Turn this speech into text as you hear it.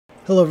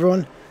Hello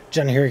everyone,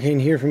 Johnny Hurricane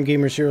here from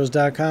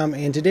GamersHeroes.com,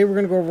 and today we're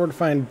going to go over to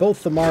find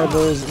both the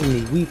marbles in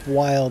the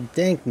Weepwild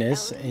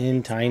Dankness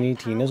in Tiny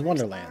Tina's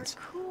Wonderlands.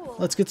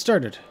 Let's get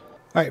started.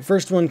 Alright,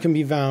 first one can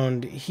be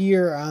found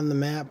here on the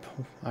map.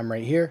 I'm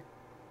right here.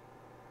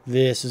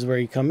 This is where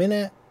you come in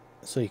at.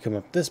 So you come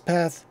up this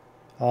path,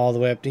 all the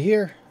way up to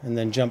here, and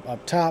then jump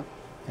up top,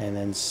 and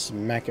then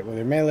smack it with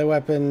your melee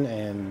weapon,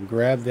 and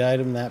grab the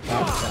item that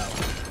pops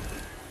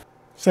out.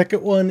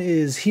 Second one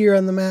is here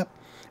on the map.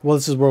 Well,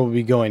 this is where we'll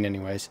be going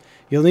anyways.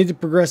 You'll need to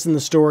progress in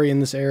the story in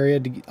this area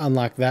to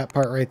unlock that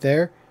part right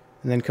there.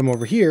 And then come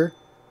over here.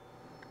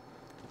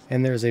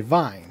 And there's a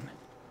vine.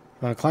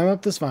 You want to climb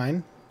up this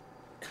vine.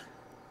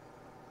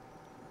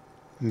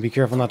 And be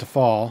careful not to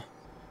fall.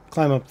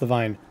 Climb up the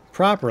vine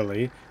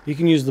properly. You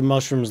can use the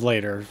mushrooms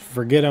later.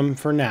 Forget them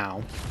for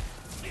now.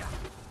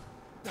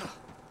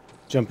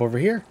 Jump over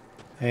here.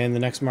 And the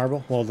next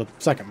marble, well, the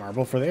second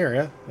marble for the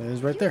area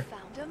is right there.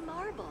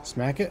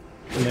 Smack it.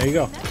 And there you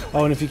go.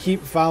 Oh, and if you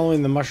keep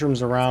following the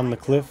mushrooms around the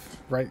cliff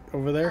right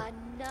over there,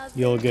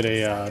 you'll get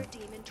a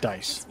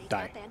die.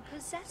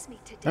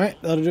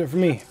 Alright, that'll do it for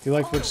me. If you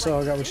liked what you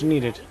saw, got what you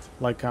needed.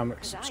 Like,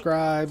 comment,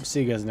 subscribe.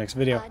 See you guys in the next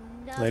video.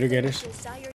 Later, Gators.